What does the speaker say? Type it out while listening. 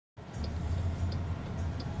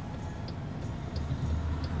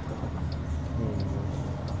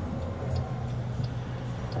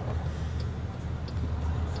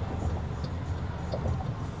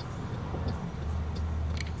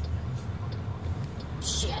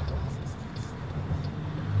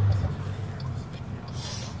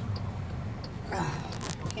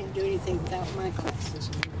anything without my glasses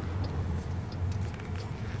on.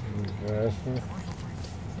 Glasses.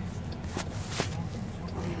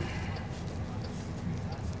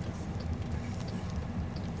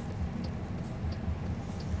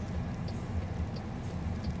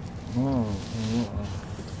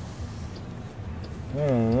 I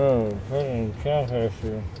don't know, fucking catfish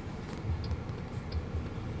here.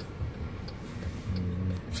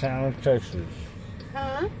 Town, Texas.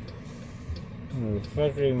 Huh?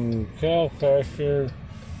 Fucking cow pasture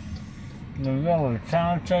in the middle of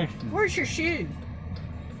town, Texas. Where's your shoe?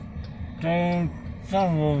 Damn,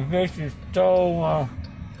 son of a bitch stole my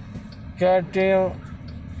goddamn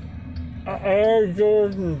Air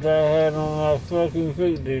Jordans I had on my fucking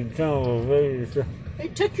feet, dude. Son of a bitch. They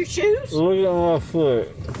took your shoes? Look at my foot.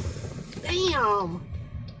 Damn.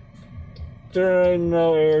 There ain't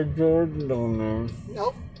no Air Jordans on there.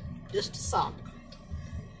 Nope, just a sock.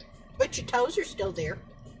 But your toes are still there.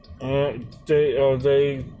 They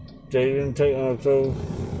didn't take my toes.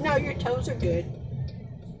 No, your toes are good.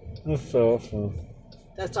 That's awesome.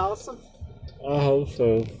 That's awesome? I hope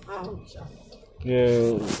so. I hope so.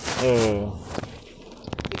 Yeah, You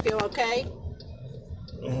feel okay?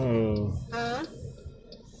 Huh?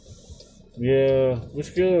 Yeah, let's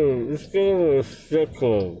go to a strip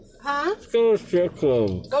club. Huh? Let's go to a strip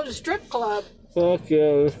club. Go to strip club. Fuck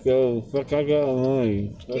yeah, let's go. Fuck, I got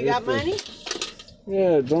money. You got money?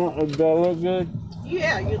 Yeah, don't that look good?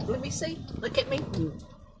 Yeah, let me see. Look at me.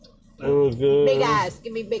 It was good. Big eyes.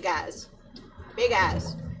 Give me big eyes. Big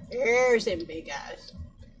eyes. There's them big eyes.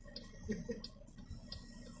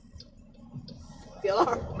 Feel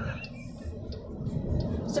alright?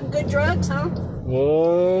 Some good drugs, huh?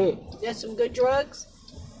 What? That's some good drugs?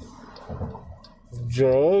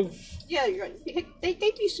 Drugs? Yeah, they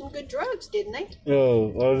gave you some good drugs, didn't they?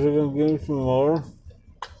 Yo, are they gonna give me some more?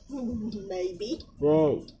 Maybe.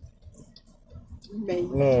 Bro. Maybe.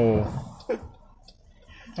 No.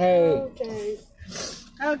 Hey.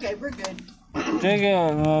 Okay, we're good. They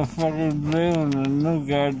got motherfuckers living in the new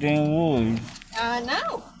goddamn woods. I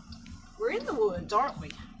know. We're in the woods, aren't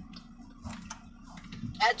we?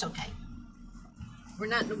 That's okay. We're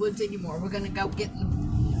not in the woods anymore. We're gonna go get in.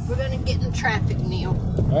 We're gonna get in traffic, Neil.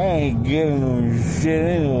 I ain't giving them shit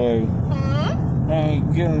anyway. Hmm? I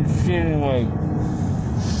ain't giving shit anyway.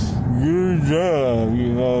 Good job,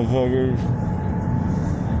 you motherfuckers.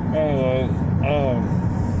 Anyway,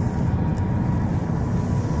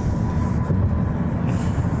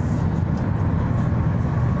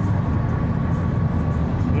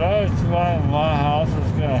 that's why my house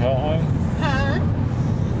is gonna help me. Huh?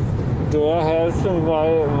 Do I have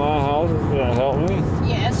somebody at my house that's gonna help me?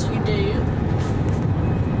 Yes, you do.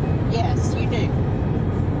 Yes, you do.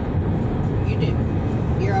 You do.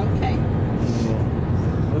 You're okay.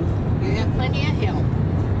 You have plenty of help.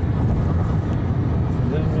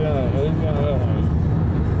 Who's gonna help me?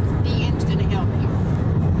 Dean's gonna help you.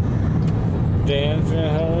 Dan's gonna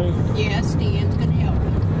help me? Yes, Dean's gonna help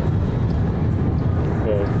you.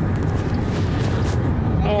 Okay.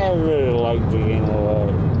 I really like Dean a lot.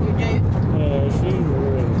 You do? Yeah, she's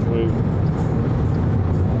really sweet.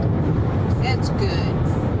 That's good.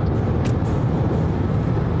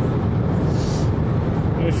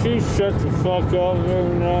 If she shut the fuck up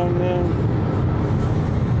every now and then,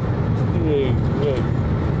 yeah, good.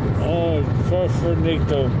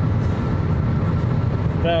 Perfecto.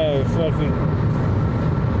 That fucking.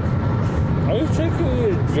 Are you taking me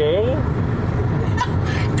to jail?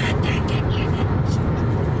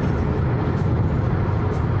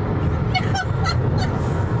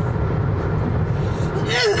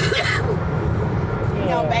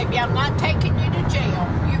 No, baby, I'm not taking you to jail.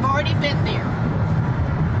 You've already been there.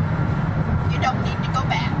 You don't need to go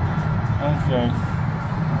back. Okay.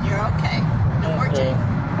 You're okay. No more jail.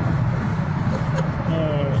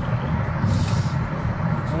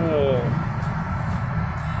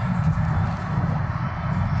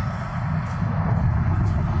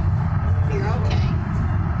 You're okay.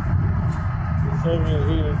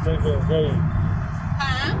 He was thinking, hey,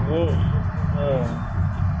 Huh?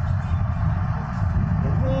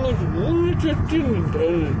 we just in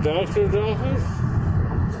the doctor's office?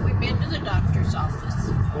 We've been to the doctor's office.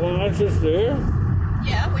 Well, not just there?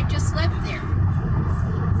 Yeah, we just left there.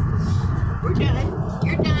 We're done.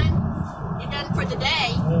 You're done. You're done for the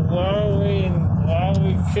day. Well, why are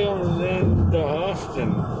we killing into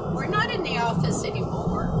Austin? We're not in the office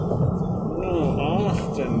anymore. No,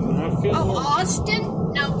 Austin. How come? Oh,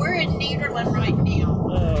 Austin? No, we're in Nederland right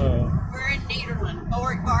now. We're in Nederland.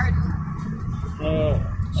 Board Garden.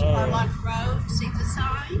 Sparlock Road. See the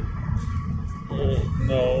sign?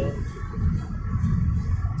 No.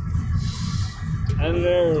 I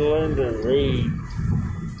never learned to read.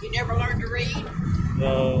 You never learned to read?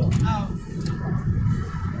 No. Oh.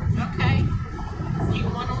 Okay. You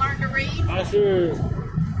want to learn to read? I sure.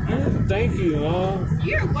 Thank you, Mom.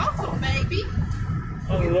 You're welcome, baby.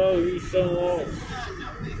 I love you so much. I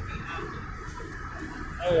know, baby.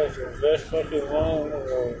 I got the best fucking mom in the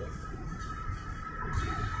world.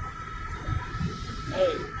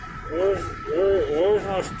 Hey, where's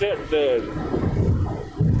my stepdad?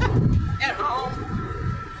 At home.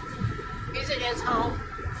 He's at his home.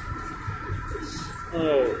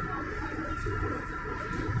 Oh.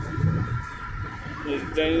 Is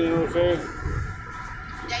Damien okay?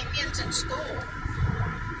 Damien's in school.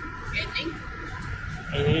 Isn't he?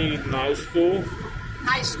 Is he in night school?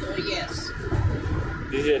 High school, yes.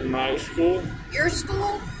 Is it night school? Your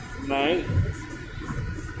school? Night?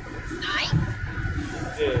 Night?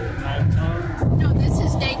 Yeah, nighttime? No, this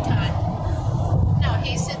is daytime. No,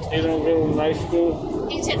 he's at They don't go to night school?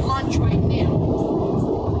 he's at lunch right now.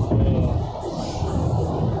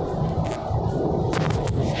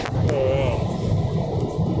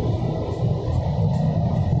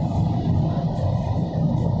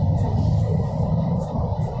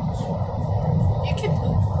 You can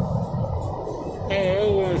move. Hey, that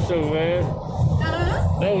wasn't so bad.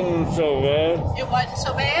 Huh? That wasn't so bad. It wasn't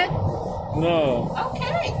so bad? No.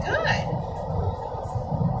 Okay, good.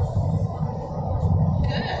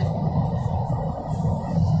 Good.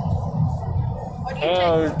 What do you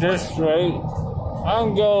take? Just right.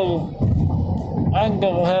 I'm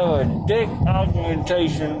gonna have a dick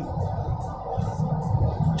augmentation.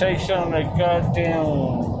 Take some of the goddamn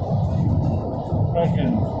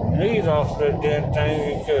fucking meat off that damn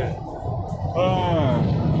thing because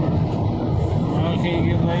I can't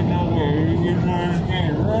get laid nowhere. You get more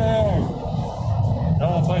scared.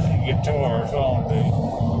 Don't push the guitar or something.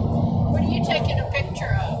 What are you taking a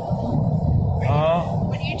picture of? Huh?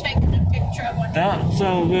 What are you taking a picture of? That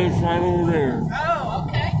son of a bitch right over there. Oh,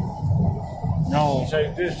 okay. No,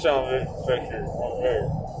 take this son of a bitch picture over there.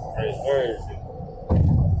 Hey, where is it?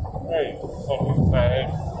 Hey, fucking fag.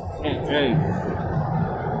 Hey.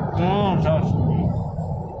 Don't touch me.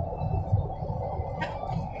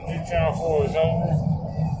 This time for is over.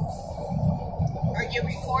 Are you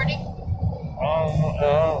recording? I don't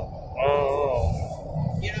know.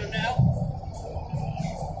 You don't know?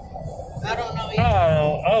 I don't know either.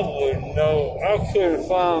 I wouldn't know. I couldn't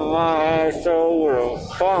find my asshole with a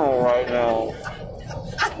funnel right now.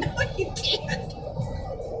 I know you can't.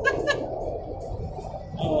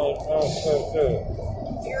 Oh, that's so good.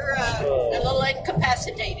 You're a little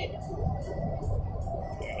incapacitated.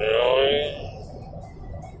 Really?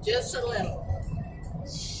 Just a little.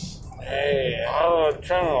 Hey, how do I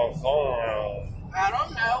turn my phone around? I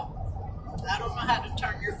don't know. I don't know how to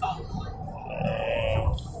turn your phone on.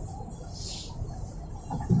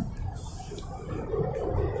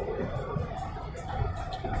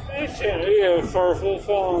 They sent me a purple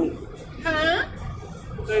phone. Huh?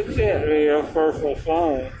 They sent me a purple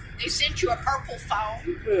phone. They sent you a purple phone?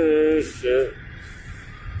 Shit.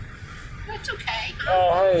 That's okay.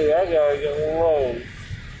 Oh, hey, I gotta get low.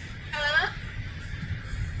 Huh?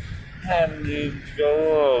 I need to go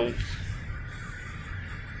low.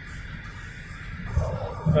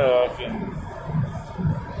 So I can.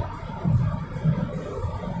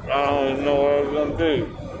 I don't even know what I was gonna do.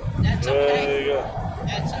 That's There okay. you go.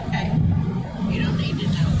 That's okay. You don't need to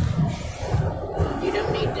know. You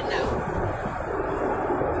don't need to know.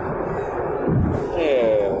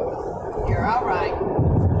 Yeah. You're all right.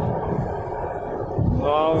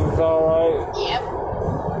 Mom's alright. Yep.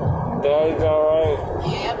 Daddy's alright.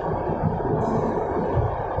 Yep.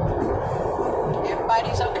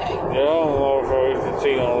 Everybody's okay. Yeah, I don't know if I can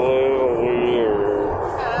see a little weird.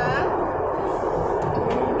 Huh?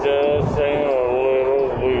 Just saying a little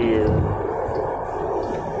weird.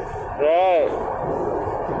 Right.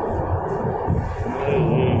 We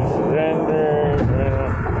surrendered.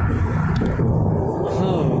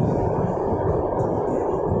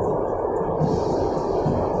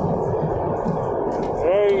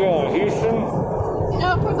 Where are you going, Houston? No,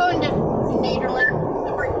 we're going to Nederland.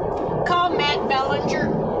 Call Matt Bellinger.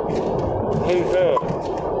 Who's that?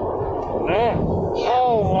 Matt? Yeah.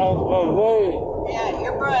 Oh, my buddy. Yeah,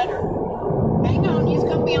 your brother. Hang on, he's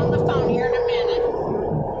going to be on the phone here in a minute.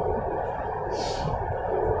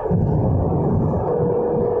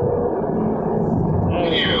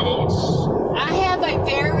 I have a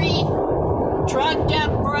very drugged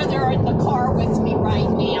up brother in the car with me right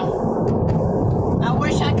now. I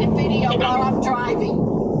wish I could video while I'm driving.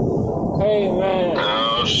 Hey, man.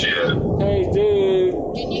 Oh, shit. Hey, dude.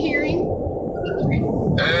 Can you hear him?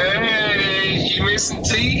 Hey, you missing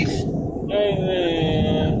teeth? Hey,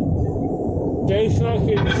 man. They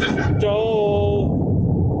fucking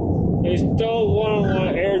they stole one of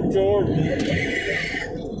my Air Jordans.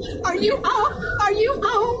 Are you home? Are you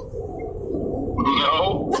home?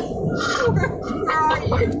 No. Where are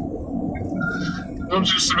you? I'm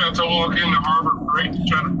just about to walk into Harbor Freight to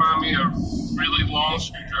try to find me a really long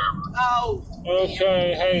screwdriver. Oh.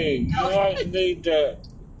 Okay, hey, you might need that.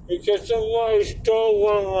 Because somebody stole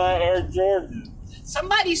one of my Air Jordans.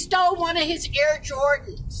 Somebody stole one of his Air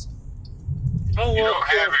Jordans. You don't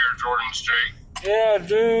have Air Jordans, Jake. Yeah,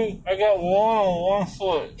 dude. I got one on one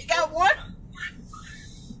foot. You got one?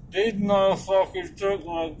 These motherfuckers took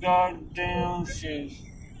my goddamn shoes.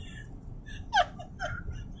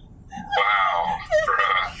 Wow,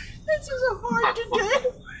 bruh. This is hard to do.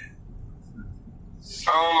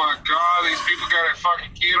 Oh my God, these people got a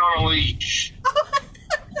fucking kid on a leash.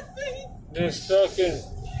 This fucking...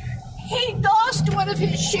 He lost one of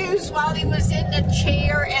his shoes while he was in the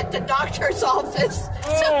chair at the doctor's office.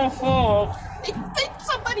 Oh, fuck. He thinks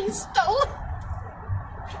somebody stole it.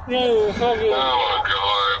 No, fucking... Oh my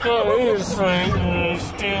God. So he was saying they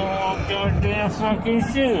steal my goddamn fucking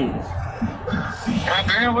shoes.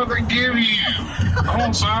 Goddamn, what they give you? Come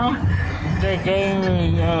on, son. They gave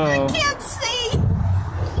me, I can't see.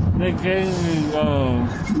 they gave me, A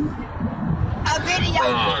video. Oh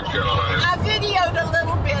my God. I videoed a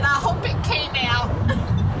little bit. I hope it came out.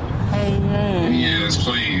 hey, man. Yes,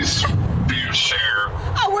 please. Do share.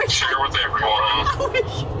 I wish Share with everyone.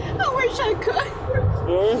 I wish I could.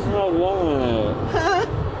 Where's my woman at? Huh?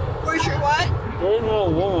 Where's your what? Where's my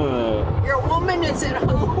woman at? Your woman is at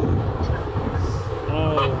home.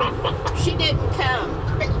 She didn't come.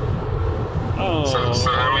 So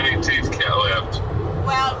how many teeth cat left?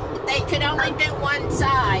 Well, they could only do one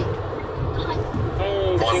side.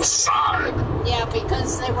 One side. Yeah,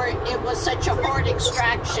 because it was such a hard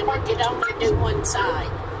extraction, it could only do one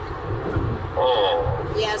side. Oh.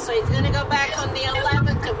 Yeah, so he's gonna go back on the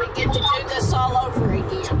 11th and we get to do this all over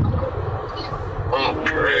again.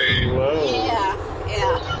 Okay.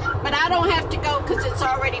 Yeah. But I don't have to go because it's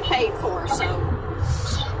already paid for, so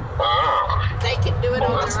Ah. they can do it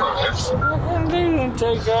Well, on that's their own. nice. They didn't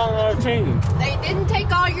take all my teeth. They didn't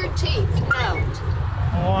take all your teeth, no,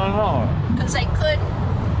 Why not? because they couldn't.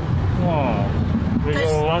 Why? They go to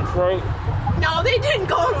lunch break? No, they didn't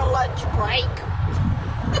go on a lunch break.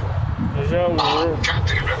 Is that Oh, where God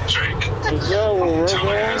damn it, Jake. is that where we're going?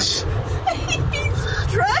 Dumbass. He's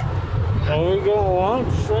drunk. Are we going to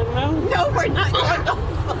lunch right now? No, we're not going to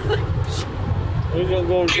lunch. We're going to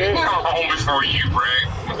go Get date? home before you wreck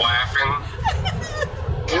laughing.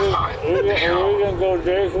 God Are we damn. going to go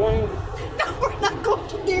Dairy Queen? No, we're not going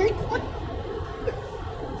to Dairy Queen.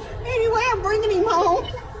 Anyway, I'm bringing him home.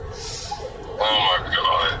 Oh my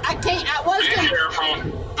God. I can't. Be careful.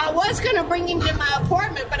 I was gonna bring him to my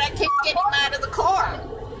apartment, but I can't get him out of the car.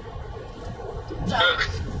 So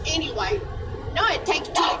anyway, no, it takes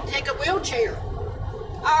two to take a wheelchair.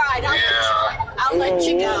 All right, I'll let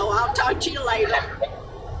you go. I'll talk to you later.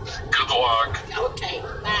 Good luck. Okay,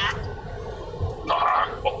 bye. Bye.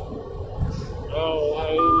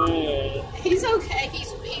 Oh, hey, man. He's okay.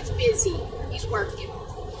 He's busy. He's working.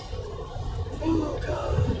 Oh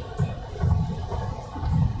God.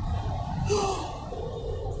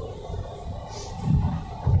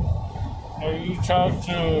 Are you talking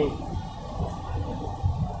to,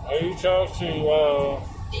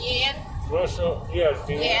 Deanne? Russell? Yeah,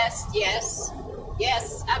 Deanne.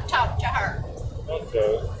 Yes. I've talked to her.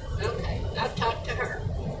 Okay. Okay, I've talked to her.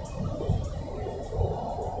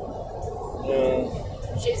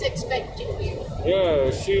 She's expecting you.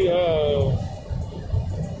 Yeah, she, was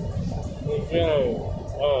gonna,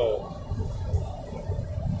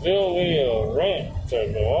 build me a ramp to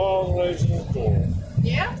go all the way to the door.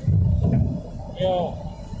 Yeah? Yeah.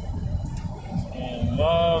 And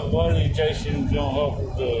my buddy Jason's gonna help her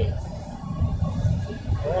do it.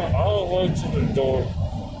 All the way to the door.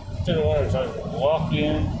 To the one that's like walk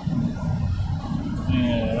in.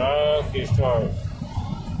 And I can start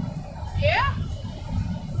Yeah?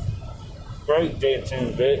 break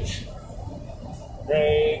dancing, bitch.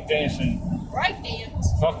 Break dancing. Right dance.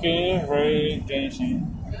 Fucking break dancing.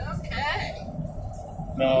 Okay.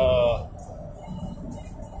 No.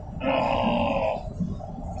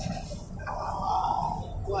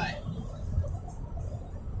 What?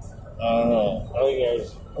 I don't know.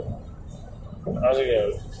 I think I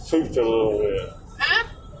pooped a little bit. Huh?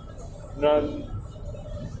 Not,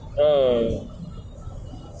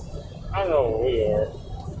 I know where we are.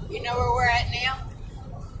 You know where we're at now?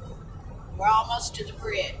 We're almost to the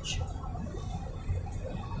bridge.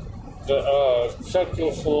 The,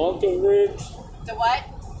 Czechoslovakia Bridge? The what?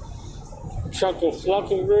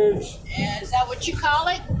 Chuckle-Fluckle Ridge? Is that what you call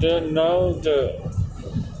it? Didn't know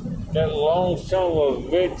that long son of a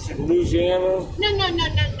bitch in Louisiana?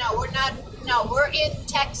 No. We're not. No, we're in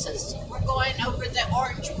Texas. We're going over the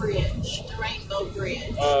Orange Bridge, the Rainbow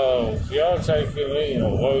Bridge. Y'all taking me in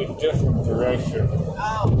a way different direction.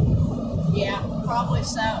 Oh, yeah, probably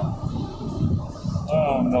so.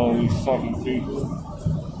 I don't know these fucking people.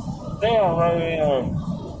 They already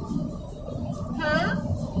Huh?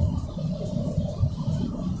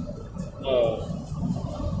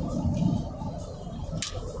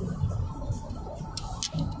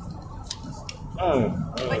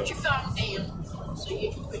 Put your phone down so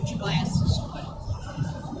you can put your glasses on.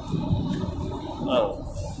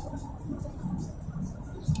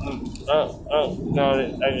 Got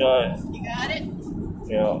it. I got it. You got it?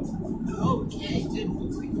 Yeah. Okay, good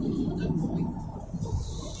boy. Good boy.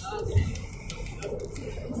 Okay.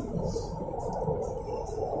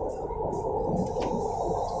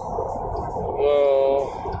 Well,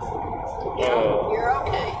 You're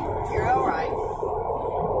okay. You're all right.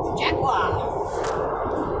 Jaguar.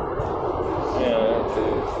 yeah,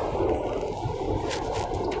 okay.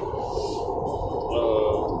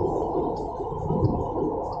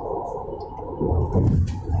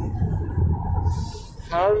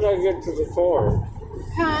 How did I get to the car?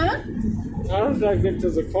 Huh? How did I get to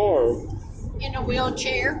the car? In a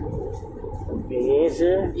wheelchair? The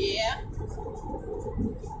wheelchair? Yeah.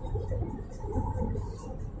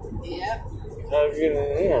 Yep. How'd you get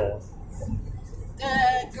in here?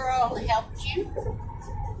 The girl helped you?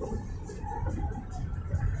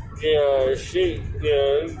 Yeah, you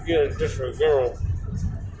get a different girl.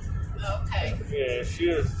 Okay. Yeah, she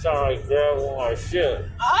was trying to grab all my shit.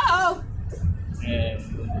 Oh! And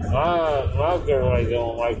my girl ain't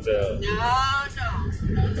don't like that. No.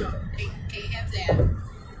 Can't have that.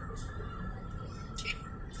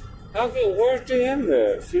 Where's the end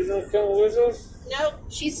at? She's gonna come with us? No,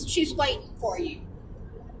 she's waiting for you.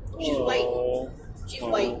 She's waiting. She's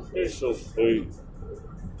waiting. You're so sweet.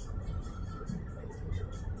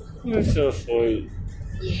 You're so sweet.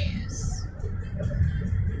 Yes.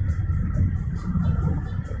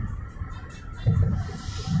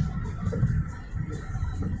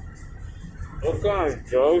 What kind of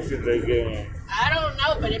drugs did they give me? I don't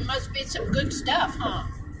know, but it must be some good stuff, huh?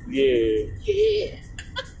 Yeah. Yeah.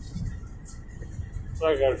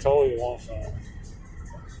 Like I told you once time.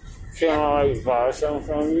 Can I buy something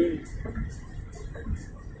from you?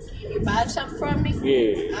 Can you buy something from me?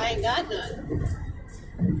 Yeah. I ain't got none.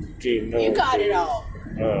 You got it all.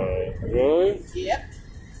 Really? Yep.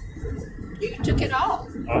 You took it all.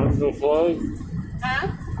 I'm the plug? Huh?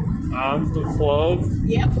 I'm the plug?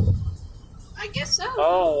 Yep. I guess so. I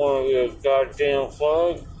don't want to be a goddamn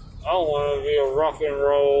plug. I want to be a rock and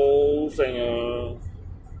roll singer.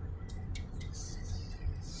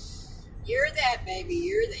 You're that, baby.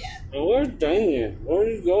 You're that. And where's Damien? Where'd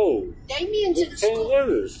he go? Damien's He in came school.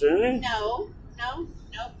 with us, didn't he? No.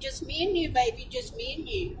 Just me and you, baby. Just me and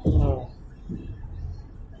you. Oh,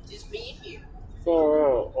 Just me and you. far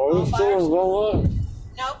out. Are we still in Beaumont?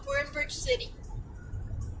 Nope, we're in Bridge City.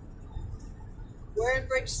 We're in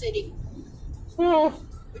Bridge City. Oh,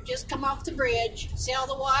 We just come off the bridge. See all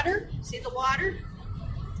the water? See the water?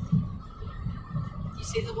 You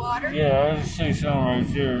see the water? yeah, I see some right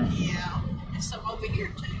here. Yeah. There's some over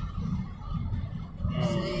here too.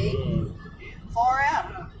 See? Mm. Far out,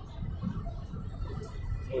 huh?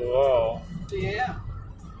 Wow. Yeah.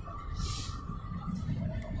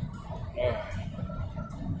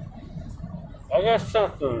 I got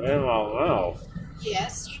something in my mouth.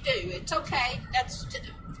 Yes, you do. It's okay.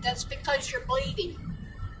 That's because you're bleeding.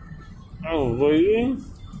 I'm bleeding?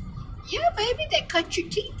 Yeah, baby, they cut your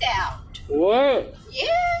teeth out. What? Yeah.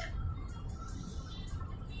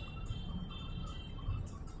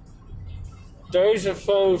 They're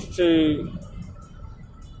supposed to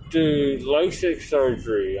do LASIK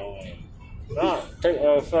surgery on me. Not take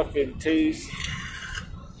my fucking teeth.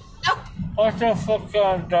 Nope. What the fuck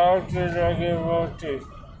kind of doctor did I give birth to?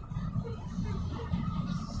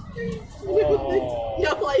 Oh.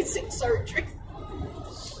 No LASIK surgery.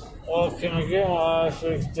 Well, can I get my eyes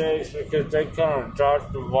fixed next because they kind of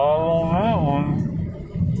dropped the ball on that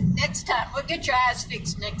one. Next time. We'll get your eyes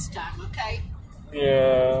fixed next time, okay?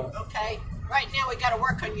 Yeah. Okay. Right now we gotta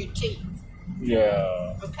work on your teeth.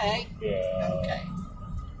 Yeah. Okay? Yeah. Okay.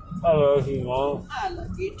 I love you, Mom. I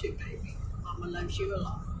love you too, baby. Mama loves you a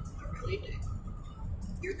lot. I really do.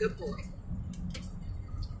 You're a good boy.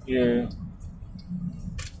 Yeah.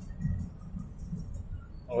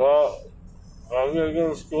 Well, are you gonna go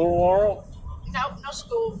to school tomorrow? No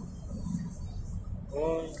school.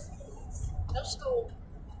 Mm. No school.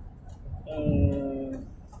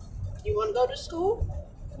 You want to go to school?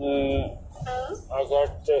 Huh? I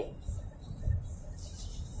got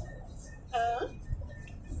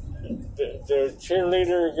the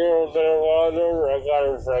cheerleader girl that I was over. I got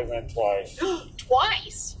her pregnant twice.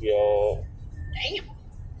 Twice? Yo. Damn.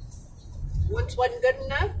 Once wasn't good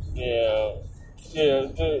enough? Yeah.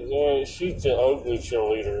 Yeah, she's the ugly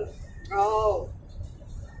cheerleader. Oh.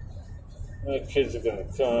 The kids are gonna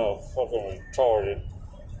come out fucking retarded.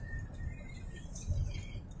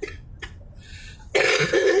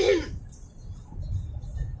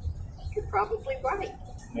 You're probably right.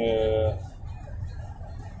 Yeah.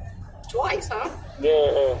 Twice, huh?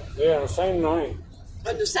 Yeah, the same night.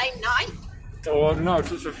 On the same night? Well, no,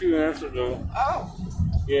 just a few minutes ago. Oh.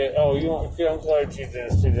 Yeah, oh, I'm glad you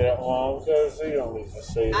didn't see that, Mom, because you don't need to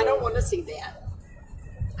see that. I don't want to see that.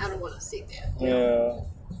 I don't want to see that. Yeah.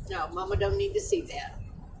 No, Mama don't need to see that.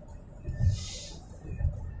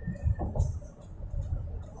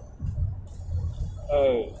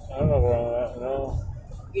 Oh, I don't know where I'm at now.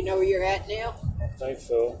 You know where you're at now? I think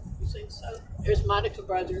so. You think so? There's Monica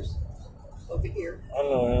Brothers over here. I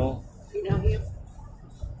know You know him? him.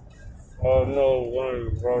 Oh, no, one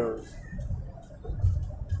of his brothers.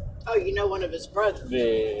 Oh, you know one of his brothers?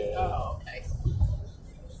 Yeah. Oh, okay.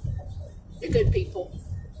 They're good people.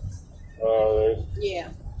 Yeah,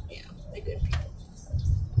 they're good people.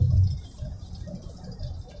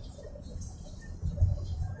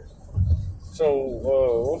 So,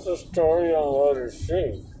 what's the story on the other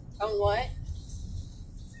shoe? On what?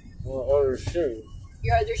 On the other shoe?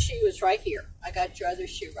 Your other shoe is right here. I got your other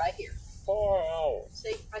shoe right here. Far out.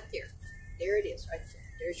 See, right there. There it is, right there.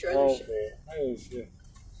 There's your other shoe. Okay. Oh, shit.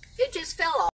 It just fell off.